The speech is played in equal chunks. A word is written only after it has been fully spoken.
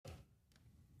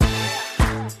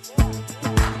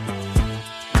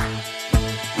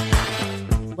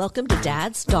Welcome to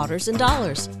Dads, Daughters, and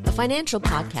Dollars, a financial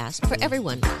podcast for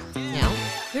everyone. Now,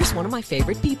 here's one of my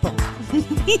favorite people.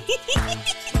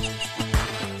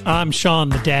 I'm Sean,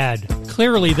 the dad,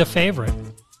 clearly the favorite.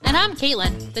 And I'm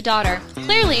Caitlin, the daughter.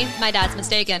 Clearly, my dad's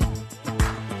mistaken.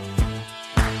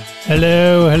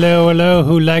 Hello.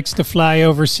 Who likes to fly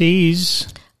overseas?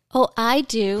 Oh, I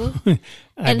do.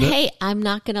 And hey, I'm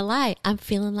not going to lie. I'm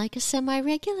feeling like a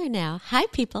semi-regular now. Hi,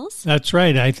 peoples. That's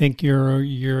right. I think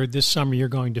you're this summer you're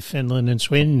going to Finland and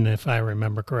Sweden, if I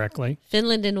remember correctly.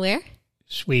 Finland and where?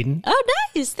 Sweden. Oh,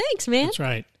 nice. Thanks, man. That's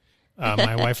right.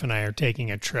 My wife and I are taking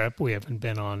a trip. We haven't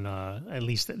been on at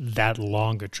least that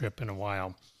long a trip in a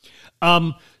while.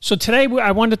 So today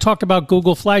I wanted to talk about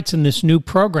Google Flights and this new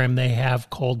program they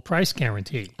have called Price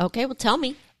Guarantee. Okay, well, tell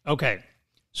me. Okay.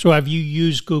 So have you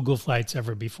used Google Flights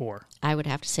ever before? I would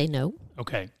have to say no.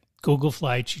 Okay. Google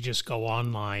Flights, you just go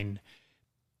online,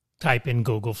 type in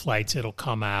Google Flights, it'll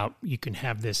come out. You can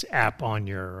have this app on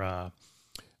your...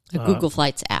 Google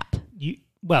Flights app.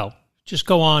 Just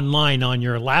go online on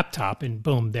your laptop and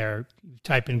boom, there, you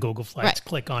type in Google Flights, right.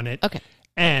 Click on it. Okay.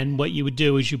 And what you would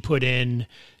do is you put in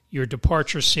your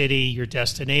departure city, your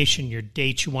destination, your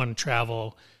dates you want to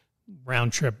travel,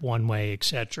 round trip, one way,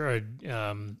 etc.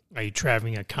 Are you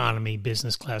traveling economy,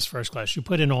 business class, first class? You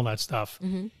put in all that stuff.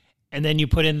 Mm-hmm. And then you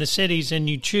put in the cities and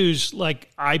you choose,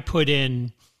 like I put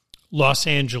in Los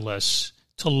Angeles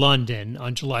to London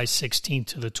on July 16th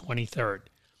to the 23rd.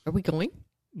 Are we going?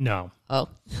 No. Oh.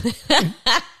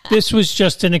 This was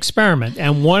just an experiment.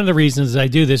 And one of the reasons I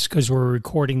do this is because we're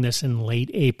recording this in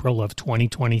late April of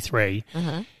 2023.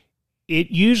 Uh-huh. It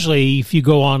usually, if you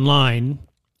go online,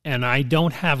 and I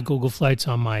don't have Google Flights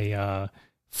on my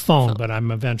phone, but I'm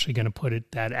eventually going to put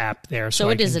that app there. So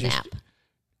it is an app.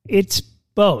 It's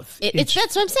both. That's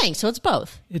what I'm saying. So it's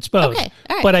both. It's both. Okay.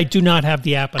 All right. But I do not have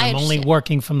the app, and I'm only understand.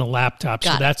 working from the laptop. Got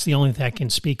so it. that's the only thing I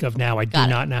can speak of now. I do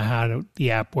not know how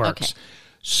the app works. Okay.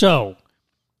 So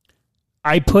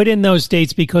I put in those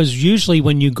dates because usually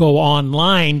when you go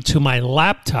online to my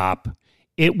laptop,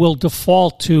 it will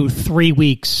default to 3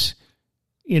 weeks.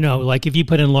 You know, like if you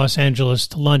put in Los Angeles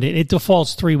to London, it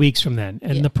defaults 3 weeks from then,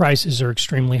 and the prices are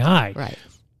extremely high. Right.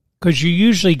 Because you're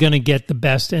usually going to get the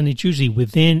best, and it's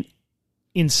usually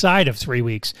inside of 3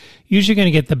 weeks. Usually going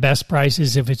to get the best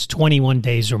prices if it's 21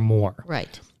 days or more.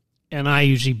 Right. And I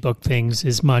usually book things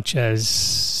as much as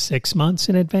 6 months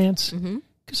in advance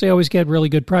because they always get really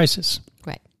good prices.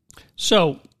 Right.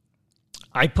 So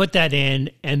I put that in,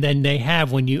 and then they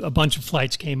have a bunch of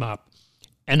flights came up,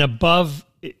 and above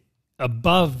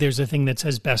there's a thing that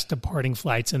says best departing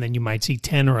flights, and then you might see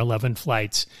 10 or 11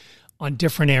 flights on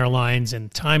different airlines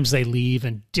and times they leave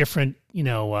and different,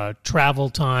 travel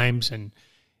times. And,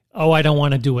 I don't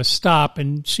want to do a stop.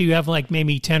 And so you have like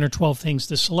maybe 10 or 12 things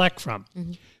to select from.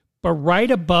 Mm-hmm. But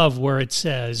right above where it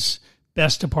says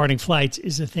best departing flights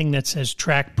is a thing that says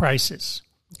track prices.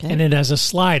 Okay. And it has a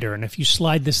slider. And if you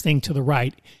slide this thing to the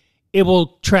right, it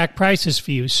will track prices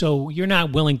for you. So you're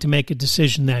not willing to make a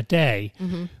decision that day.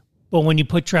 Mm-hmm. But when you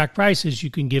put track prices, you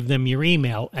can give them your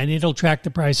email, and it'll track the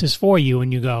prices for you.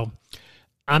 And you go,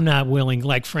 I'm not willing.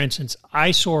 Like, for instance,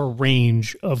 I saw a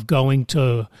range of going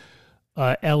to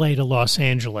L.A. to Los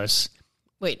Angeles.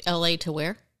 Wait, L.A. to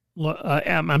where?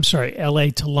 I'm sorry, L.A.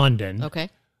 to London. Okay.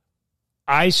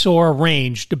 I saw a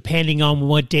range depending on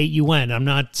what date you went. I'm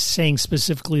not saying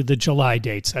specifically the July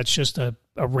dates. That's just a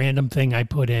random thing I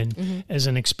put in as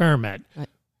an experiment. Right.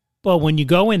 But when you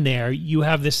go in there, you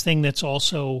have this thing that's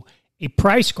also a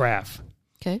price graph.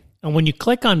 Okay. And when you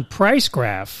click on price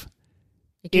graph,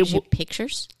 it gives you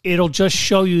pictures? It'll just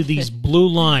show you these blue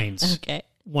lines. Okay.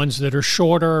 Ones that are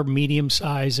shorter, medium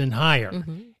size, and higher.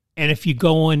 Mm-hmm. And if you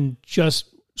go and just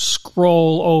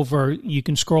scroll over, you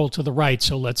can scroll to the right.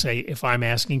 So let's say if I'm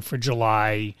asking for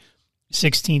July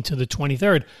 16th to the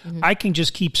 23rd, I can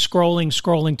just keep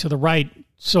scrolling to the right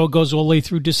so it goes all the way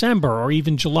through December or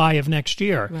even July of next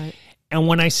year. Right. And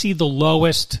when I see the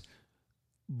lowest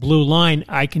blue line,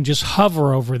 I can just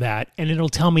hover over that, and it'll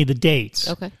tell me the dates.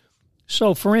 Okay.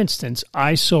 So, for instance,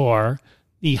 I saw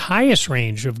the highest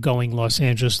range of going Los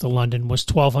Angeles to London was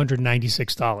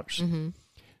 $1,296. Mm-hmm.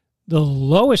 The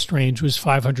lowest range was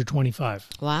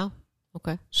 $525. Wow.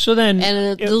 Okay. So then...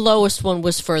 And the lowest one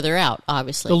was further out,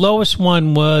 obviously. The lowest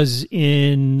one was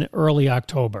in early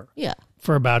October. Yeah.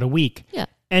 For about a week. Yeah.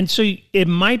 And so it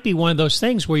might be one of those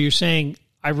things where you're saying,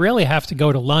 I really have to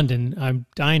go to London. I'm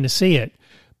dying to see it.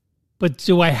 But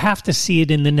do I have to see it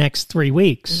in the next 3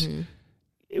 weeks? Mm-hmm.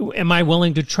 am I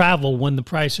willing to travel when the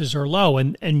prices are low?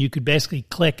 And you could basically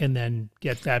click and then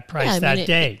get that price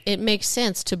day. It makes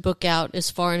sense to book out as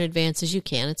far in advance as you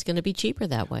can. It's going to be cheaper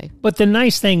that way. But the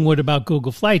nice thing about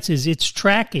Google Flights is it's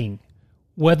tracking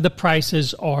when the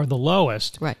prices are the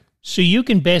lowest. Right. So you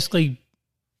can basically,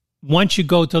 once you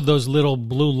go to those little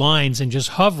blue lines and just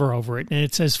hover over it, and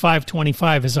it says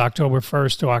 5/25 is October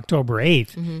 1st to October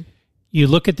 8th, you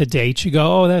look at the dates, you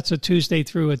go, oh, that's a Tuesday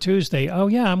through a Tuesday. Oh,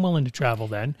 yeah, I'm willing to travel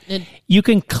then. You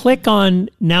can click on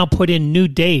now put in new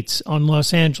dates on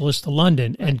Los Angeles to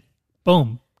London, and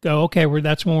boom, go, okay,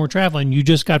 that's when we're traveling. You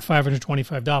just got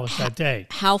 $525 that day.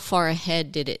 How far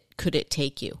ahead could it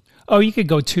take you? Oh, you could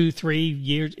go 2-3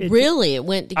 years. Really? It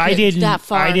went that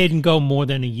far? I didn't go more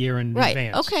than a year in right.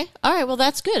 advance. Okay. All right. Well,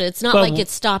 that's good. It's not like it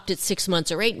stopped at 6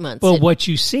 months or 8 months. Well, what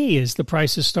you see is the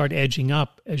prices start edging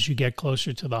up as you get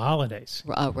closer to the holidays.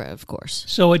 Right, of course.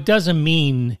 So it doesn't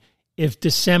mean if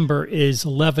December is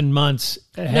 11 months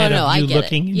ahead of you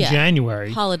looking in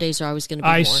January. Holidays are always going to be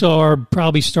more. I saw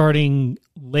probably starting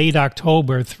late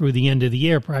October through the end of the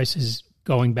year, prices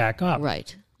going back up.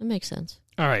 Right. That makes sense.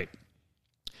 All right.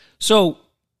 So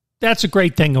that's a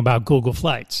great thing about Google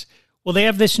Flights. Well, they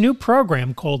have this new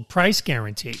program called Price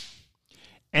Guarantee.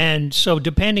 And so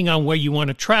depending on where you want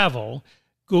to travel,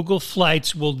 Google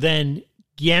Flights will then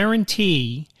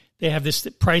guarantee, they have this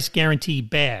price guarantee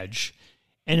badge,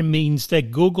 and it means that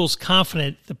Google's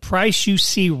confident the price you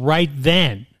see right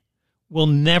then will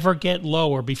never get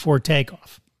lower before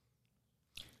takeoff.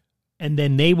 And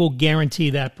then they will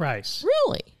guarantee that price.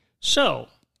 Really? So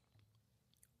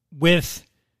with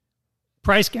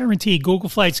Price Guarantee, Google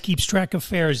Flights keeps track of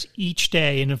fares each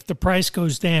day, and if the price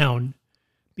goes down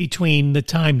between the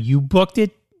time you booked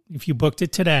it, if you booked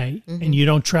it today, and you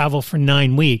don't travel for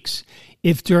 9 weeks,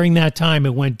 if during that time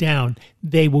it went down,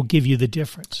 they will give you the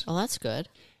difference. Oh, that's good.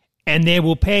 And they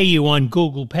will pay you on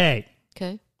Google Pay.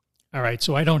 Okay. All right,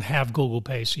 so I don't have Google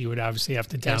Pay, so you would obviously have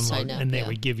to download it, and they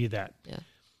would give you that. Yeah.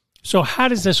 So how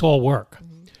does this all work?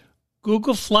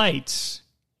 Google Flights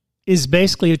is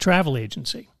basically a travel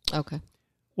agency. Okay.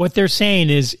 What they're saying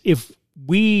is if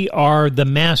we are the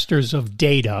masters of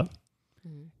data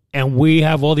and we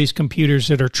have all these computers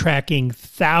that are tracking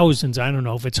thousands, I don't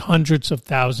know if it's hundreds of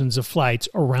thousands of flights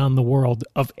around the world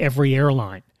of every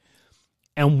airline,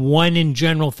 and when in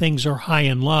general things are high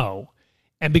and low,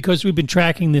 and because we've been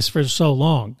tracking this for so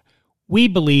long, we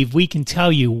believe we can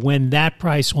tell you when that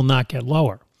price will not get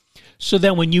lower. So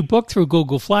that when you book through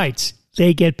Google Flights,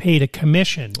 they get paid a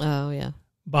commission. Oh, yeah.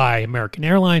 By American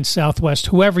Airlines, Southwest,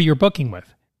 whoever you're booking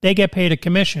with. They get paid a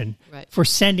commission for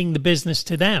sending the business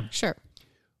to them. Sure.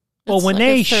 Well, when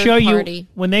they show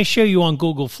you on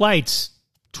Google Flights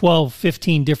 12,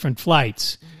 15 different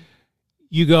flights,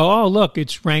 you go, oh, look,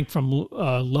 it's ranked from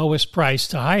lowest price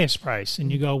to highest price.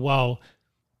 And you go, well,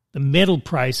 the middle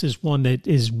price is one that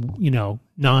is,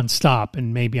 nonstop,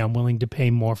 and maybe I'm willing to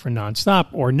pay more for nonstop.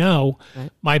 Or no,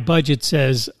 my budget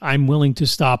says I'm willing to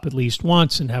stop at least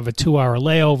once and have a 2-hour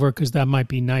layover because that might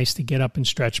be nice to get up and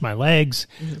stretch my legs,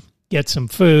 get some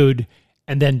food,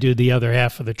 and then do the other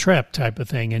half of the trip type of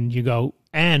thing. And you go,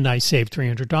 and I saved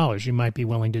 $300. You might be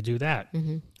willing to do that.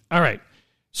 All right.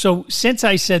 So since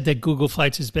I said that Google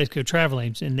Flights is basically a travel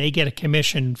agency and they get a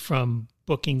commission from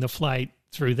booking the flight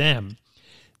through them,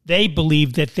 they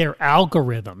believe that their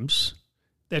algorithms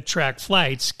that track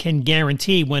flights can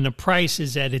guarantee when a price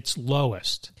is at its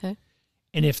lowest. Okay.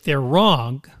 And if they're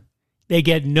wrong, they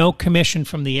get no commission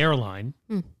from the airline,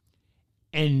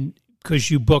 and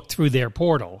because you booked through their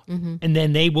portal, and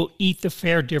then they will eat the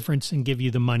fare difference and give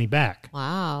you the money back.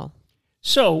 Wow.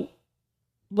 So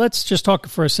let's just talk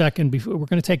for a second. Before we're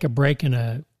going to take a break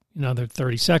in another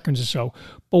 30 seconds or so.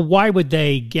 But why would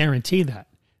they guarantee that?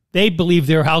 They believe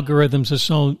their algorithms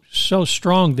are so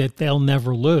strong that they'll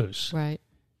never lose. Right.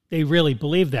 They really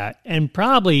believe that. And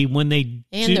probably when they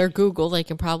they're Google, they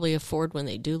can probably afford when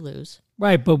they do lose.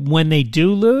 Right, but when they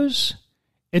do lose,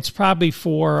 it's probably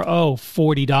for,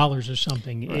 $40 or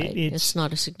something. Right. It's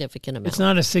not a significant amount. It's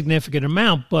not a significant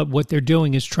amount, but what they're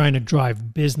doing is trying to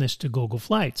drive business to Google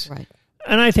Flights. Right.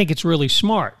 And I think it's really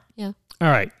smart. Yeah. All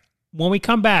right. When we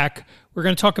come back, we're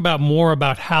going to talk more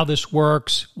about how this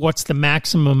works, what's the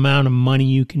maximum amount of money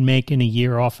you can make in a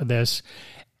year off of this,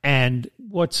 and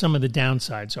what some of the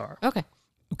downsides are. Okay.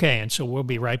 Okay, and so we'll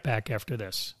be right back after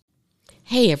this.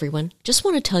 Hey, everyone. Just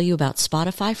want to tell you about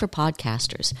Spotify for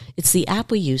Podcasters. It's the app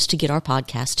we use to get our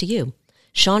podcast to you.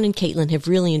 Sean and Caitlin have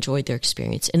really enjoyed their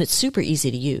experience, and it's super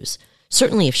easy to use.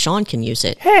 Certainly if Sean can use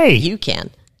it, you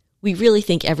can. We really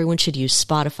think everyone should use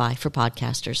Spotify for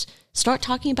Podcasters. Start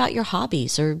talking about your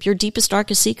hobbies or your deepest,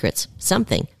 darkest secrets.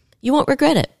 Something. You won't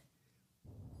regret it.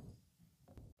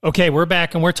 Okay, we're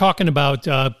back, and we're talking about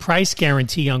price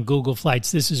guarantee on Google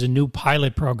Flights. This is a new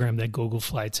pilot program that Google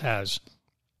Flights has.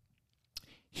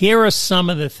 Here are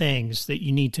some of the things that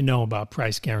you need to know about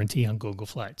price guarantee on Google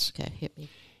Flights. Okay, hit me.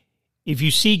 If you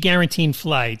see guaranteed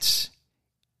flights,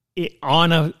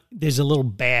 there's a little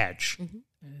badge.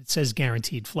 Mm-hmm. It says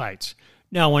guaranteed flights.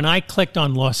 Now, when I clicked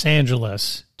on Los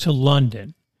Angeles to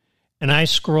London, and I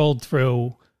scrolled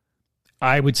through,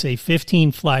 I would say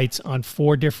 15 flights on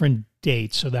 4 different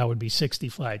dates, so that would be 60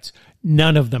 flights.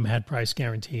 None of them had price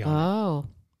guarantee on them. Oh,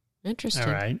 interesting.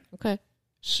 All right. Okay.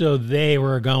 So they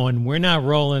were going, we're not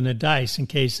rolling the dice in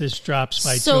case this drops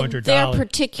by $200. So they're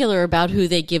particular about who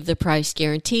they give the price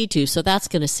guarantee to, so that's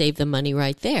going to save them money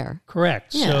right there.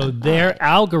 Correct. Yeah, so their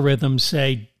algorithms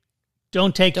say,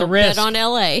 don't take the risk. Don't bet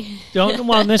on LA.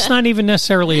 Well, that's not even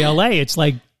necessarily LA. It's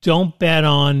like, don't bet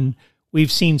on,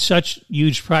 we've seen such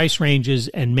huge price ranges,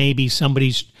 and maybe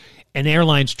an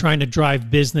airline's trying to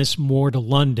drive business more to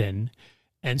London.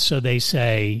 And so they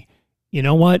say, you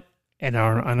know what? And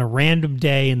on a random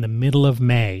day in the middle of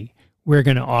May, we're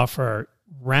going to offer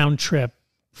round trip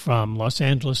from Los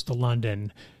Angeles to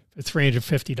London for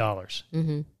 $350.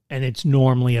 Mm-hmm. And it's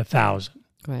normally $1,000.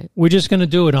 Right. We're just going to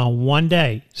do it on one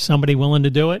day. Somebody willing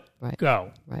to do it? Right. Go.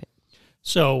 Right.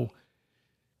 So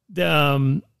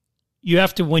you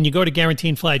have to, when you go to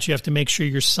guaranteed flights, you have to make sure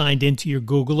you're signed into your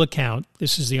Google account.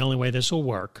 This is the only way this will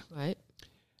work. Right.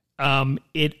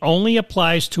 It only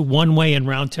applies to one-way and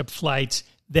round-trip flights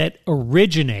that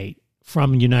originate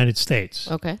from the United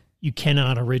States. Okay. You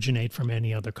cannot originate from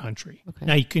any other country. Okay.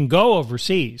 Now, you can go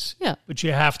overseas, Yeah. but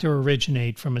you have to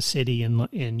originate from a city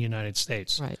in United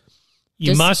States. Right.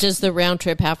 Does the round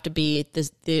trip have to be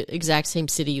the exact same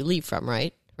city you leave from,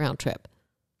 right? Round trip.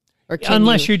 Or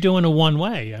unless you're doing a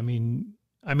one-way. I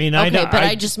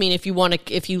just mean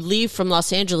if you leave from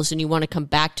Los Angeles and you want to come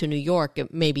back to New York,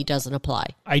 it maybe doesn't apply.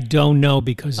 I don't know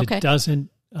because Okay. it doesn't,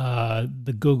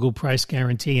 the Google price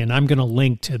guarantee, and I'm going to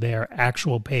link to their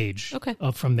actual page Okay.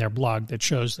 From their blog that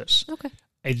shows this. Okay.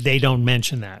 They don't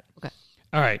mention that. Okay.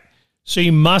 All right. So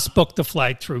you must book the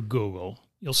flight through Google.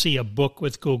 You'll see a book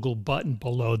with Google button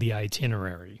below the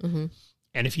itinerary. Mm-hmm.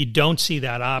 And if you don't see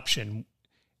that option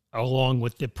along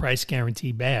with the price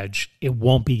guarantee badge, it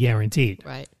won't be guaranteed.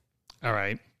 Right. All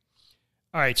right.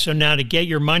 All right. So now to get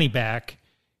your money back,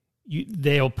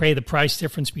 they'll pay the price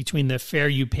difference between the fare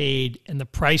you paid, and the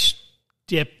price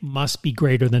dip must be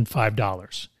greater than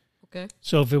 $5. Okay.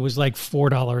 So if it was like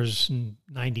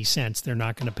 $4.90, they're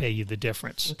not going to pay you the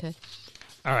difference. Okay.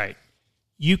 All right.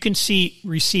 You can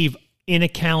receive in a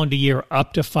calendar year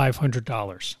up to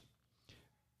 $500.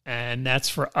 And that's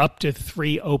for up to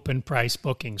 3 open price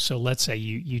bookings. So let's say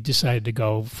you decided to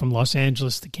go from Los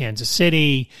Angeles to Kansas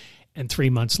City, and 3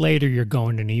 months later you're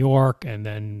going to New York, and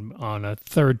then on a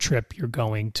third trip you're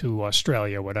going to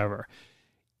Australia, whatever.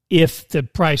 If the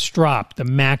price dropped, the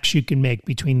max you can make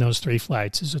between those 3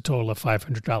 flights is a total of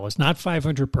 $500. Not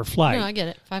 $500 per flight. No, I get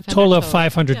it. Total of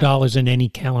 $500 in any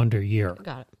calendar year.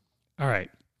 Got it. All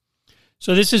right.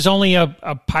 So this is only a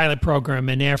pilot program,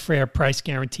 and airfare price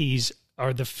guarantees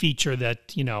are the feature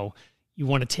that, you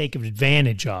want to take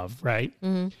advantage of, right?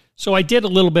 Mm-hmm. So I did a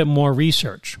little bit more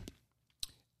research.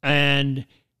 And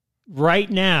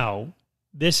right now,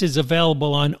 this is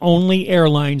available on only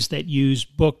airlines that use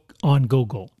Book on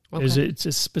Google. Okay. It's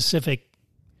a specific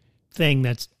thing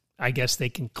that's, I guess, they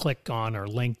can click on or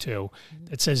link to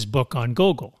that says Book on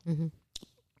Google. Mm-hmm.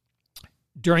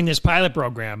 During this pilot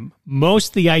program, most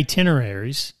of the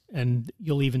itineraries, and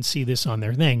you'll even see this on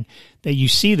their thing, that you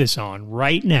see this on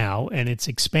right now, and it's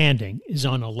expanding, is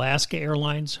on Alaska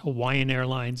Airlines, Hawaiian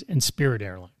Airlines, and Spirit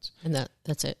Airlines. And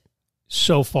that's it.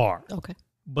 So far. Okay.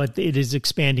 But it is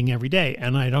expanding every day.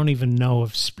 And I don't even know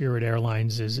if Spirit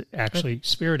Airlines is actually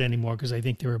Spirit anymore, because I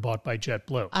think they were bought by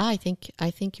JetBlue. I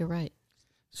think you're right.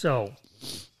 So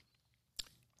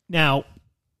now,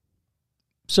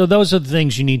 so those are the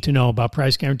things you need to know about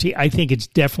price guarantee. I think it's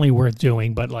definitely worth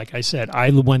doing. But like I said, I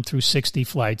went through 60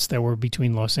 flights that were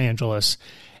between Los Angeles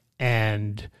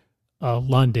and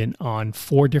London on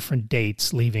 4 different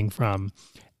dates leaving from,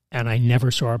 and I never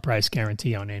saw a price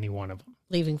guarantee on any one of them.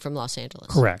 Leaving from Los Angeles.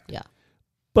 Correct. Yeah.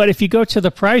 But if you go to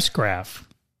the price graph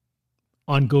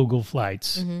on Google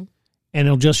Flights, Mm-hmm. and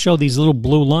it'll just show these little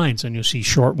blue lines, and you'll see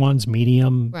short ones,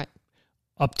 medium, Right.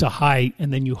 up to high,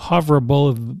 and then you hover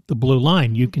above the blue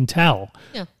line, you can tell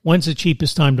when's the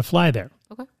cheapest time to fly there.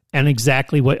 Okay. And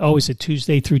exactly is it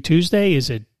Tuesday through Tuesday? Is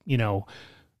it,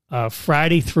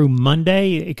 Friday through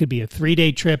Monday? It could be a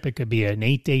 3-day trip. It could be an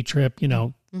 8-day trip.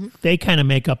 Mm-hmm. They kind of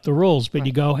make up the rules, but Right.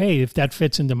 you go, hey, if that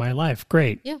fits into my life,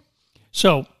 great. Yeah.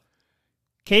 So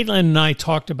Caitlin and I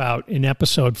talked about in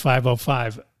episode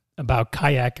 505 about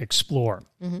Kayak Explore.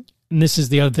 And this is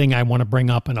the other thing I want to bring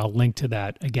up, and I'll link to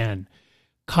that again.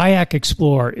 Kayak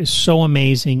Explore is so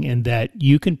amazing in that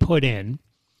you can put in,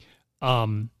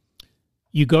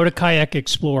 you go to Kayak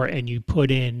Explore and you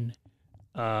put in,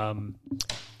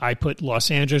 I put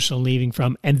Los Angeles, I'm leaving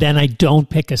from, and then I don't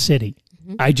pick a city.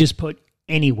 I just put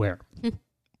anywhere.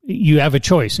 You have a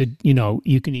choice.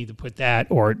 You can either put that,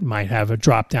 or it might have a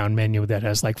drop-down menu that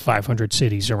has like 500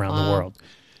 cities around the world.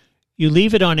 You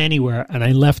leave it on anywhere, and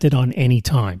I left it on any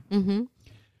time.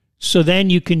 So then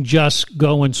you can just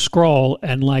go and scroll,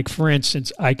 and like, for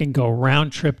instance, I can go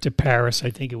round trip to Paris.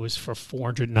 I think it was for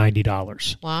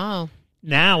 $490. Wow.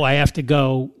 Now I have to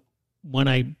go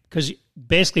because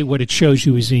basically what it shows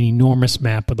you is an enormous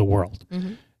map of the world.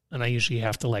 And I usually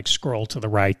have to like scroll to the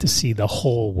right to see the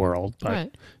whole world,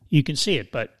 but you can see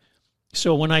it. But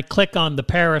so when I click on the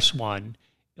Paris one,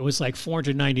 it was like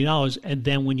 $490. And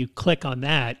then when you click on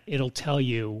that, it'll tell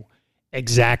you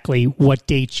exactly what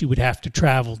dates you would have to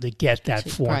travel to get that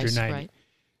 $490. Right.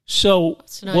 So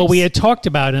nice. What we had talked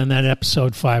about in that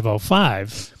episode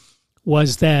 505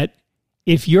 was that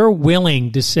if you're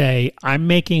willing to say, I'm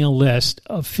making a list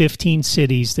of 15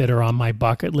 cities that are on my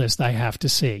bucket list I have to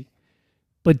see,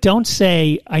 but don't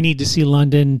say, I need to see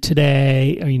London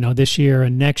today, or, this year,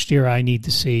 and next year I need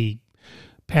to see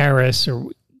Paris, or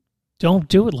don't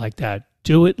do it like that.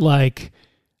 Do it like,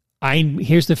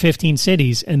 here's the 15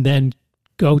 cities, and then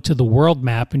go to the world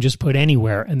map and just put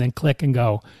anywhere, and then click and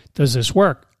go, does this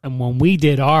work? And when we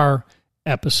did our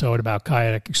episode about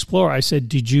Kayak Explorer, I said,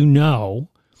 did you know,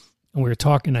 and we were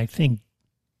talking, I think,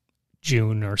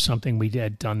 June or something, we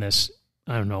had done this,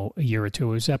 I don't know, a year or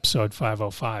two. It was episode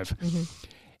 505.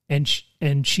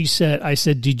 And she said, I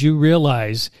said, did you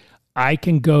realize I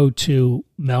can go to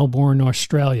Melbourne,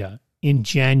 Australia in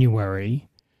January,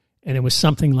 and it was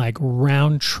something like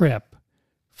round trip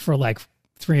for like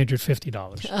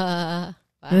 $350. Wow.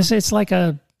 And it's like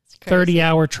a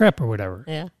 30-hour trip or whatever.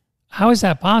 Yeah. How is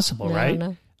that possible, No, right?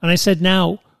 no. And I said,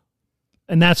 now,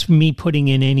 and that's me putting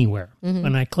in anywhere.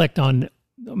 When I clicked on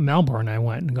Melbourne, I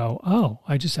went and go, oh,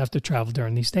 I just have to travel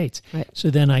during these dates. Right.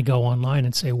 So then I go online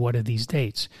and say, what are these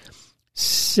dates?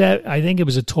 I think it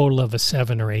was a total of a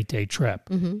 7 or 8 day trip.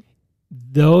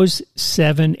 Those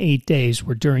 7-8 days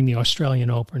were during the Australian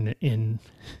Open in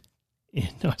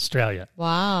Australia.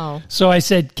 Wow. So I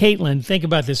said, Caitlin, think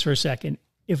about this for a second.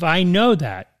 If I know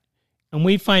that, and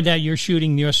we find out you're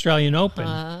shooting the Australian Open,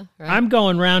 Right. I'm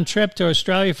going round trip to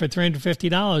Australia for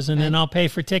 $350, and then I'll pay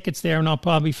for tickets there, and I'll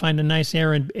probably find a nice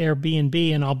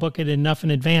Airbnb, and I'll book it enough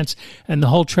in advance, and the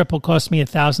whole trip will cost me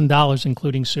 $1,000,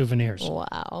 including souvenirs.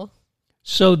 Wow.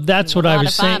 So that's what I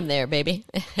was saying. A lot of fun there, baby.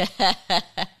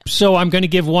 So I'm going to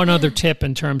give one other tip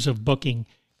in terms of booking.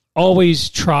 Always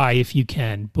try, if you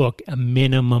can, book a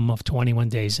minimum of 21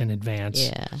 days in advance.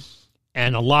 Yeah.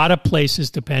 And a lot of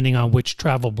places, depending on which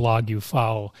travel blog you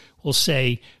follow, will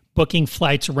say booking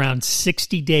flights around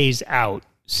 60 days out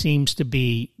seems to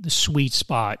be the sweet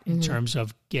spot in terms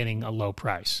of getting a low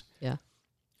price. Yeah.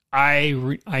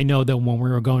 I know that when we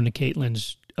were going to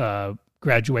Caitlin's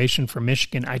graduation from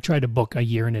Michigan, I tried to book a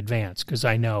year in advance because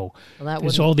I know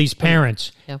there's all these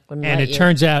parents. And it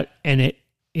turns out, and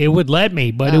it would let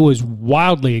me, but it was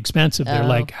wildly expensive. They're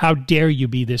like, how dare you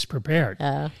be this prepared?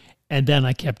 And then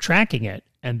I kept tracking it.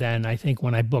 And then I think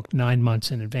when I booked 9 months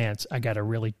in advance, I got a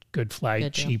really good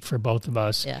flight, cheap for both of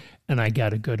us. Yeah. And I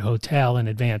got a good hotel in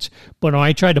advance. But when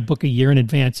I tried to book a year in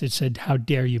advance, it said, how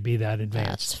dare you be that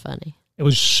advanced? That's funny. It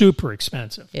was super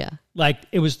expensive. Yeah. Like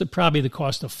it was probably the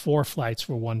cost of 4 flights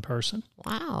for one person.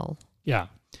 Wow. Yeah.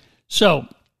 So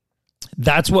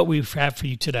that's what we've had for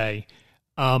you today.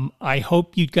 I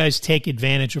hope you guys take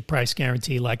advantage of Price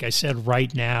Guarantee. Like I said,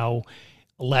 right now,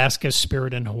 Alaska,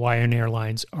 Spirit, and Hawaiian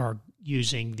Airlines are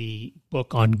using the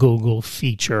book on Google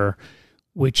feature,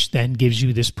 which then gives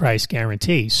you this price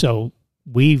guarantee. So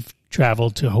we've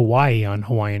traveled to Hawaii on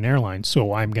Hawaiian Airlines.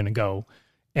 So I'm going to go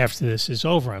after this is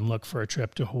over and look for a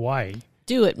trip to Hawaii.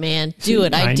 Do it, man. Do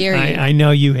it. I dare you. I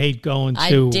know you hate going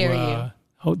to the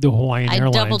Hawaiian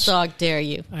Airlines. I double dog dare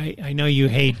you. I know you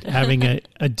hate having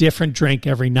a different drink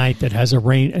every night that has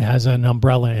an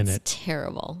umbrella in it. It's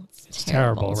terrible. It's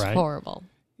terrible, right? It's horrible.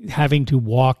 Having to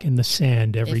walk in the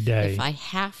sand every day. If I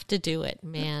have to do it,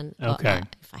 man. Okay.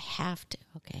 If I have to,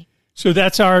 okay. So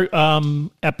that's our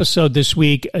episode this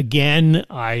week. Again,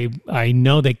 I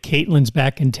know that Caitlin's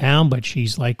back in town, but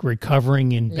she's like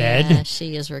recovering in bed. Yeah,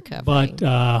 she is recovering.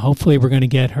 But hopefully we're going to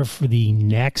get her for the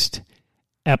next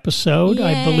episode, Yay,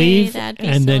 I believe. that'd be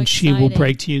And so then she will exciting.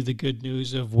 break to you the good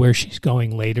news of where she's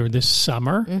going later this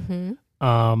summer.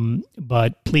 Mm-hmm.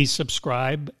 But please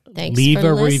subscribe, Thanks leave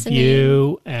for a listening.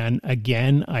 review. And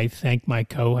again, I thank my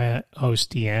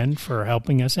co-host Deanne for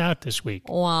helping us out this week.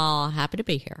 Well, happy to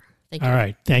be here. Thank you. All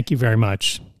right. Thank you very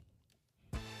much.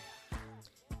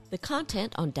 The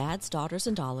content on Dads, Daughters,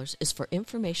 and Dollars is for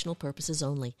informational purposes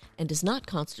only and does not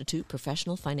constitute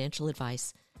professional financial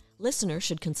advice. Listeners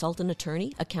should consult an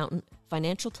attorney, accountant,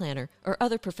 financial planner, or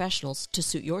other professionals to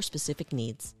suit your specific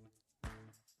needs.